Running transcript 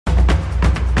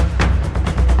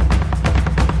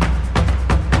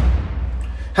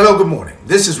Hello, good morning.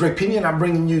 This is Rick Pina, and I'm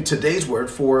bringing you today's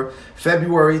word for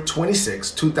February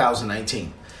 26,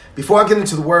 2019. Before I get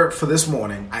into the word for this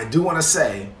morning, I do want to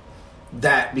say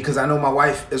that because I know my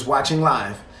wife is watching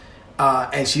live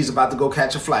and she's about to go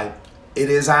catch a flight,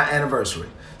 it is our anniversary.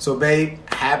 So, babe,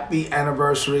 happy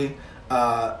anniversary.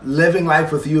 Living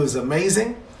life with you is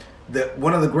amazing.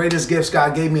 One of the greatest gifts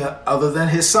God gave me other than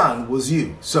his son was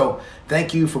you. So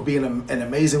thank you for being an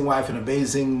amazing wife, an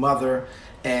amazing mother.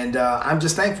 And I'm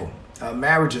just thankful.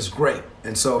 Marriage is great.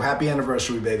 And so happy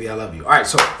anniversary, baby. I love you. All right,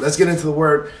 so let's get into the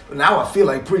word. Now I feel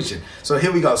like preaching. So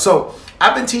here we go. So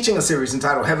I've been teaching a series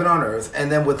entitled Heaven on Earth.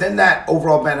 And then within that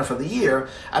overall banner for the year,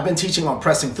 I've been teaching on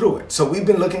pressing through it. So we've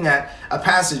been looking at a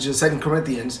passage in 2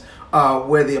 Corinthians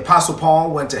where the Apostle Paul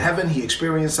went to heaven. He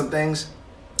experienced some things.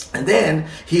 And then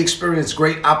he experienced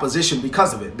great opposition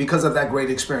because of it, because of that great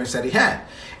experience that he had.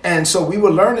 And so we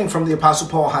were learning from the Apostle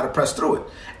Paul how to press through it.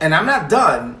 And I'm not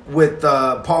done with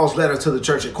Paul's letter to the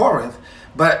church at Corinth,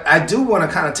 but I do want to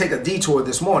kind of take a detour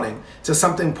this morning to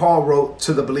something Paul wrote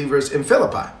to the believers in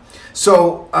Philippi.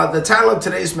 So the title of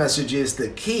today's message is The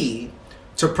Key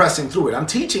to Pressing Through It. I'm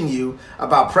teaching you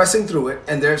about pressing through it,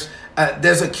 and there's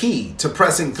a key to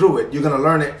pressing through it. You're going to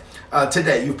learn it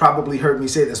today. You've probably heard me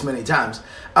say this many times.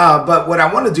 But what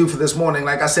I want to do for this morning,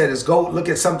 like I said, is go look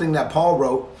at something that Paul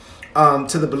wrote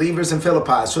to the believers in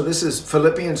Philippi. So this is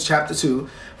Philippians chapter 2,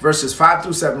 verses 5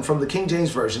 through 7 from the King James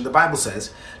Version. The Bible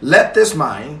says, "Let this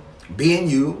mind be in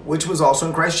you, which was also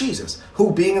in Christ Jesus,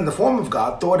 who being in the form of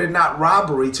God, thought it not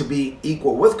robbery to be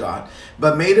equal with God,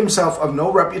 but made himself of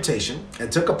no reputation,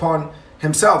 and took upon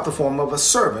himself the form of a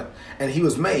servant, and he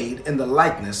was made in the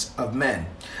likeness of men."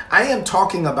 I am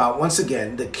talking about, once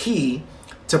again, the key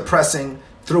to pressing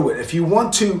through it. If you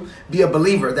want to be a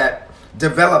believer that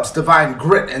develops divine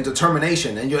grit and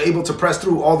determination, and you're able to press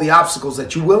through all the obstacles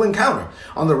that you will encounter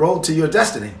on the road to your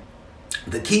destiny,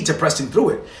 the key to pressing through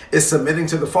it is submitting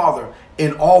to the Father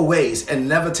in all ways and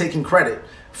never taking credit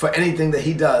for anything that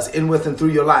he does in, with, and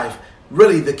through your life.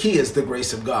 Really, the key is the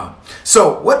grace of God.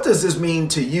 So what does this mean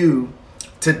to you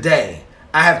today?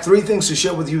 I have three things to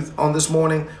share with you on this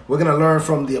morning. We're going to learn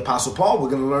from the Apostle Paul. We're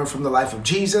going to learn from the life of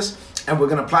Jesus, and we're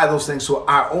going to apply those things to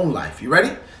our own life. You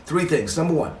ready? Three things.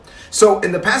 Number one. So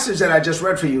in the passage that I just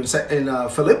read for you in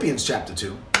Philippians chapter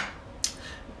 2,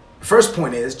 first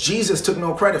point is Jesus took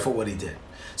no credit for what he did.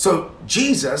 So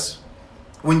Jesus,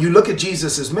 when you look at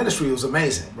Jesus's ministry, it was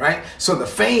amazing, right? So the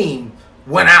fame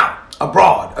went out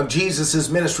abroad of Jesus's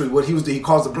ministry. What he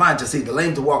calls the blind to see, the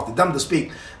lame to walk, the dumb to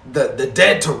speak, the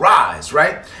dead to rise,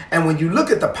 right? And when you look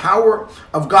at the power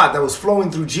of God that was flowing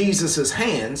through Jesus's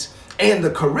hands and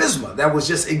the charisma that was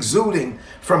just exuding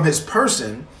from his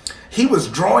person, he was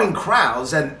drawing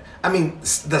crowds. And I mean,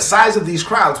 the size of these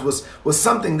crowds was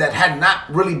something that had not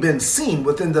really been seen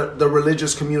within the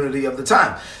religious community of the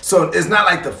time. So it's not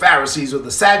like the Pharisees or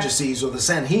the Sadducees or the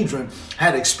Sanhedrin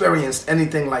had experienced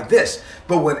anything like this.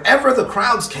 But whenever the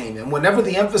crowds came in, whenever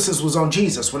the emphasis was on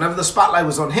Jesus, whenever the spotlight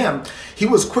was on him, he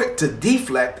was quick to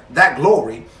deflect that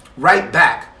glory right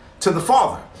back to the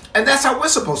Father. And that's how we're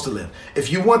supposed to live.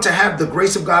 If you want to have the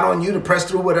grace of God on you to press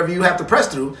through whatever you have to press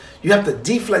through, you have to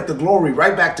deflect the glory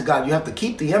right back to God. You have to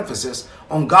keep the emphasis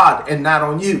on God and not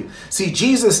on you. See,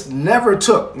 Jesus never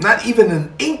took, not even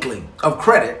an inkling of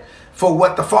credit for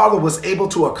what the Father was able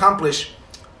to accomplish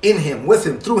in him, with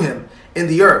him, through him in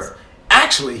the earth.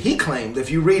 Actually, he claimed, if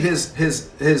you read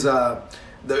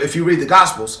if you read the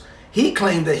Gospels, he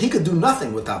claimed that he could do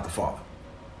nothing without the Father.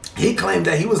 He claimed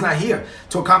that he was not here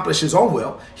to accomplish his own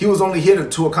will. He was only here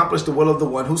to accomplish the will of the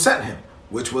one who sent him,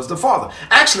 which was the Father.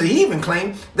 Actually, he even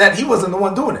claimed that he wasn't the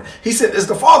one doing it. He said, "It's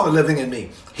the Father living in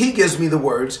me. He gives me the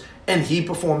words and he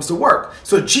performs the work."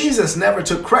 So Jesus never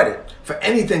took credit for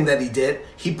anything that he did.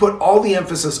 He put all the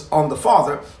emphasis on the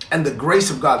Father and the grace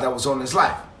of God that was on his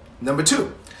life. Number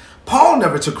two, Paul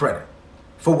never took credit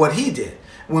for what he did.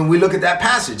 When we look at that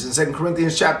passage in 2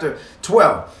 Corinthians chapter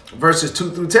 12, verses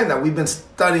 2 through 10 that we've been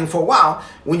studying for a while,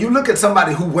 when you look at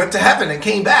somebody who went to heaven and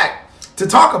came back to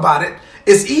talk about it,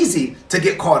 it's easy to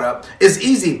get caught up. It's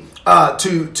easy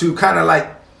to kind of like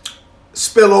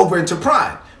spill over into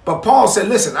pride. But Paul said,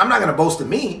 listen, I'm not going to boast in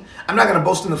me. I'm not going to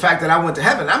boast in the fact that I went to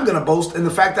heaven. I'm going to boast in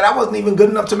the fact that I wasn't even good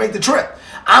enough to make the trip.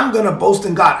 I'm going to boast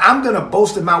in God. I'm going to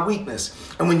boast in my weakness.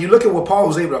 And when you look at what Paul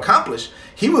was able to accomplish,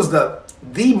 he was the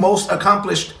most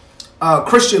accomplished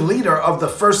Christian leader of the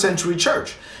first century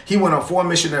church. He went on 4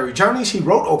 missionary journeys. He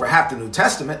wrote over half the New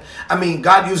Testament. I mean,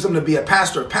 God used him to be a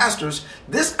pastor of pastors.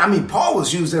 Paul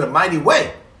was used in a mighty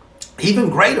way, even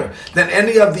greater than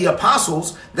any of the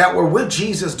apostles that were with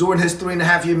Jesus during his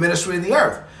 3.5-year ministry in the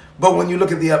earth. But when you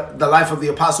look at the life of the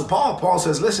Apostle Paul, Paul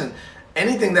says, listen,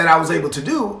 anything that I was able to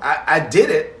do, I did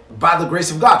it by the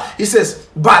grace of God. He says,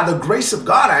 by the grace of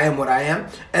God, I am what I am.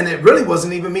 And it really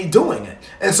wasn't even me doing it.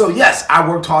 And so, yes, I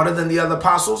worked harder than the other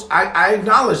apostles. I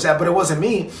acknowledge that, but it wasn't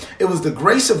me. It was the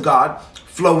grace of God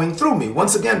flowing through me.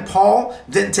 Once again, Paul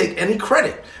didn't take any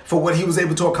credit for what he was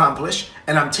able to accomplish.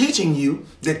 And I'm teaching you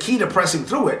the key to pressing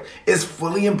through it is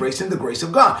fully embracing the grace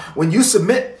of God. When you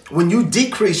submit, when you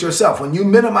decrease yourself, when you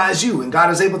minimize you, and God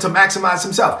is able to maximize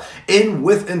himself in,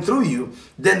 with, and through you,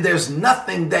 then there's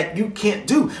nothing that you can't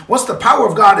do. Once the power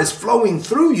of God is flowing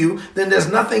through you, then there's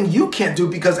nothing you can't do,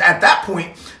 because at that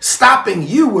point, stopping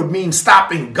you would mean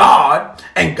stopping God,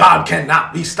 and God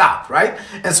cannot be stopped, right?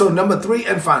 And so number 3,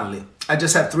 and finally, I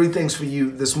just have 3 things for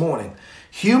you this morning.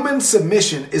 Human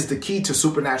submission is the key to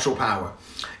supernatural power.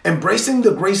 Embracing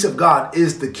the grace of God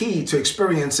is the key to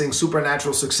experiencing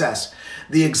supernatural success.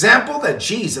 The example that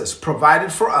Jesus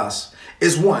provided for us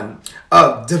is one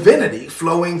of divinity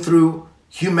flowing through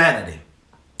humanity.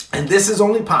 And this is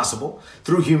only possible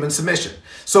through human submission.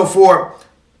 So for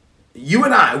you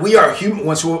and I, we are human.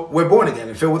 Once we're born again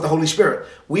and filled with the Holy Spirit,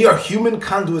 we are human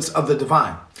conduits of the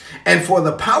divine. And for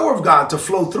the power of God to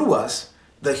flow through us,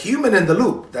 the human in the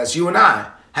loop, that's you and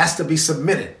I, has to be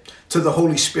submitted to the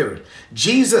Holy Spirit.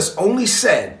 Jesus only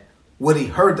said what he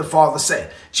heard the Father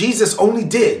say. Jesus only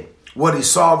did what he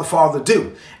saw the Father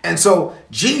do. And so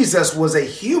Jesus was a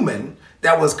human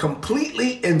that was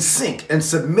completely in sync and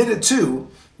submitted to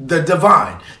the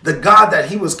divine, the God that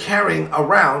he was carrying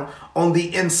around on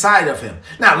the inside of him.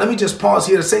 Now, let me just pause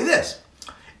here to say this.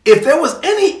 If there was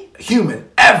any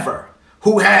human ever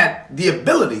who had the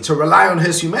ability to rely on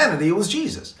his humanity, it was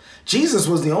Jesus. Jesus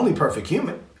was the only perfect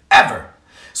human ever.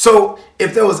 So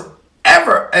if there was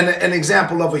ever an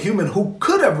example of a human who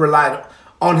could have relied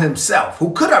on himself,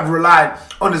 who could have relied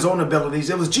on his own abilities,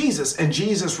 it was Jesus, and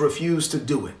Jesus refused to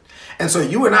do it. And so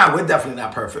you and I, we're definitely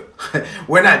not perfect.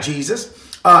 We're not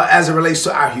Jesus as it relates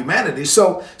to our humanity.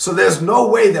 So there's no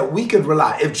way that we could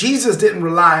rely. If Jesus didn't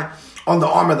rely on the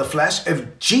arm of the flesh,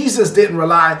 if Jesus didn't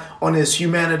rely on his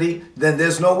humanity, then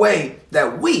there's no way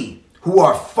that we, who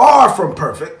are far from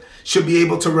perfect, should be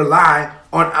able to rely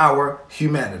on our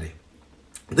humanity.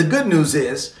 The good news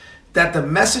is that the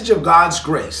message of God's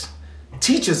grace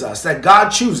teaches us that God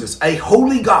chooses, a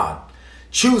holy God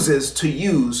chooses to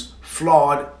use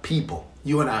flawed people,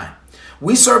 you and I.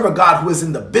 We serve a God who is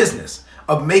in the business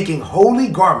of making holy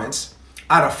garments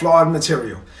out of flawed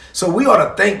material. So we ought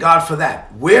to thank God for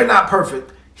that. We're not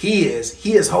perfect. He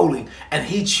is holy, and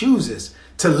he chooses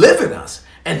to live in us,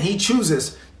 and he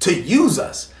chooses to use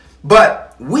us.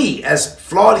 But we, as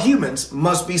flawed humans,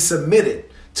 must be submitted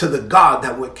to the God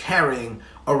that we're carrying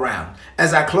around.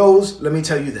 As I close, let me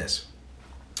tell you this.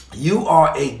 You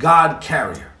are a God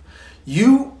carrier.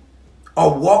 You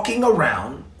are walking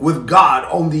around with God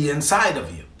on the inside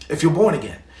of you if you're born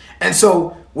again. And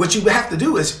so what you have to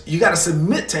do is you got to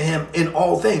submit to him in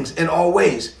all things, in all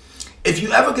ways. If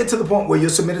you ever get to the point where you're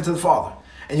submitted to the Father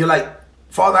and you're like,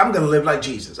 Father, I'm going to live like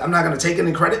Jesus. I'm not going to take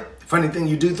any credit for anything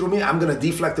you do through me. I'm going to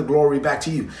deflect the glory back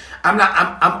to you.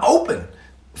 I'm open.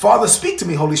 Father, speak to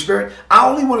me, Holy Spirit. I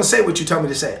only want to say what you tell me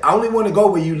to say. I only want to go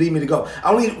where you lead me to go.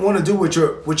 I only want to do what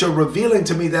you're revealing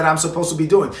to me that I'm supposed to be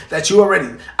doing, that you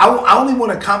already. I only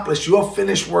want to accomplish your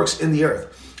finished works in the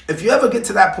earth. If you ever get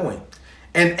to that point,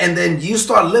 and then you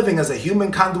start living as a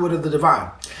human conduit of the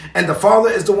divine, and the Father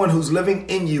is the one who's living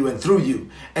in you and through you,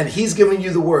 and he's giving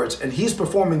you the words, and he's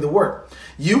performing the work,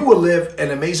 you will live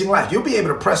an amazing life. You'll be able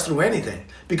to press through anything,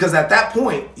 because at that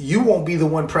point, you won't be the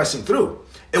one pressing through.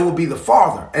 It will be the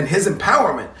Father and his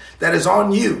empowerment that is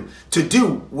on you to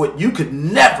do what you could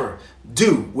never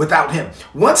do without him.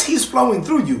 Once he's flowing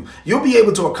through you, you'll be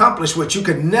able to accomplish what you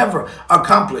could never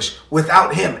accomplish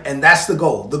without him. And that's the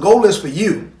goal. The goal is for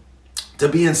you to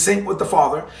be in sync with the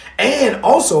Father. And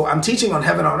also, I'm teaching on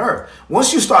heaven on earth.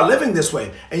 Once you start living this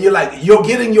way, and you're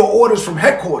getting your orders from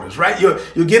headquarters, right?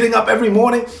 You're getting up every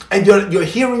morning and you're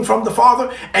hearing from the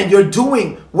Father, and you're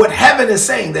doing what heaven is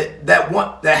saying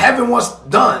that heaven wants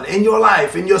done in your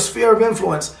life, in your sphere of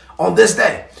influence on this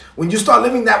day. When you start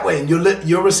living that way and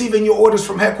you're receiving your orders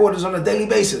from headquarters on a daily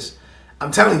basis,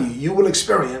 I'm telling you, you will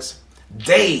experience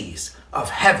days of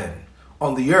heaven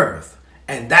on the earth.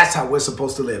 And that's how we're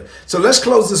supposed to live. So let's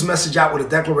close this message out with a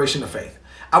declaration of faith.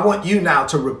 I want you now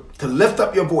to lift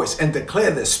up your voice and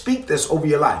declare this. Speak this over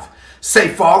your life. Say,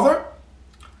 Father,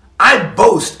 I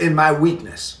boast in my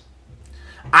weakness.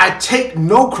 I take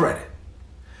no credit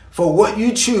for what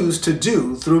you choose to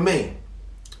do through me.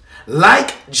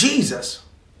 Like Jesus,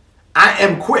 I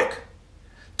am quick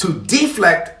to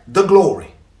deflect the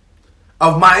glory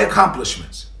of my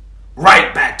accomplishments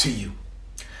right back to you.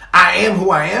 I am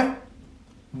who I am,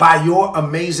 by your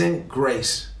amazing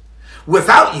grace.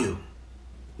 Without you,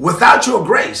 without your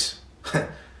grace,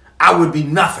 I would be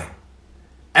nothing.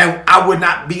 And I would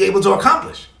not be able to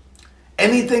accomplish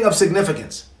anything of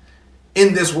significance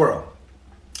in this world.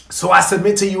 So I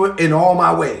submit to you in all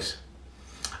my ways.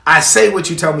 I say what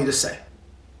you tell me to say.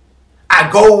 I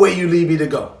go where you lead me to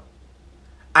go.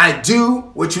 I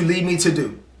do what you lead me to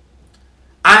do.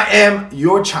 I am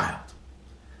your child.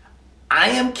 I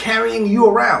am carrying you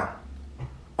around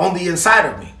on the inside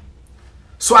of me.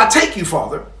 So I take you,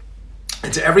 Father,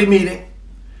 into every meeting,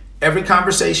 every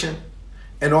conversation,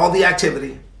 and all the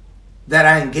activity that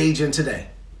I engage in today.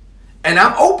 And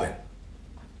I'm open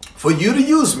for you to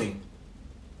use me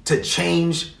to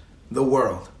change the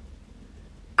world.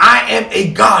 I am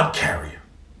a God carrier.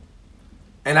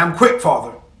 And I'm quick,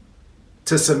 Father,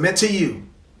 to submit to you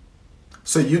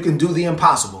so you can do the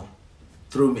impossible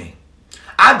through me.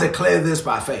 I declare this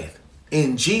by faith.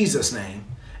 In Jesus' name,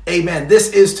 amen.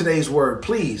 This is today's word.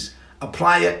 Please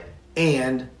apply it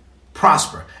and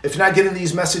prosper. If you're not getting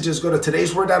these messages, go to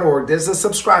todaysword.org. There's a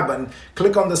subscribe button.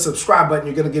 Click on the subscribe button.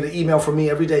 You're going to get an email from me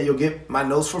every day. You'll get my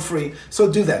notes for free.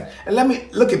 So do that. And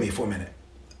look at me for a minute.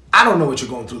 I don't know what you're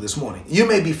going through this morning. You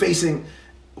may be facing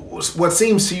what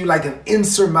seems to you like an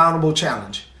insurmountable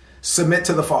challenge. Submit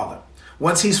to the Father.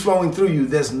 Once he's flowing through you,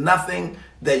 there's nothing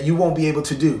that you won't be able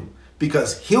to do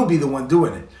because he'll be the one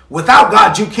doing it. Without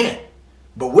God, you can't.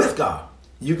 But with God,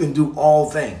 you can do all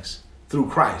things through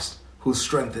Christ who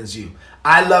strengthens you.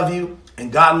 I love you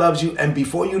and God loves you. And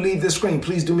before you leave this screen,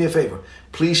 please do me a favor.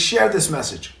 Please share this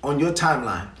message on your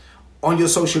timeline, on your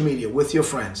social media with your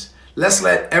friends. Let's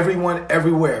let everyone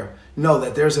everywhere know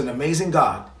that there's an amazing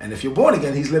God. And if you're born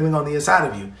again, he's living on the inside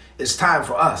of you. It's time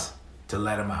for us to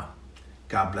let him out.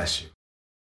 God bless you.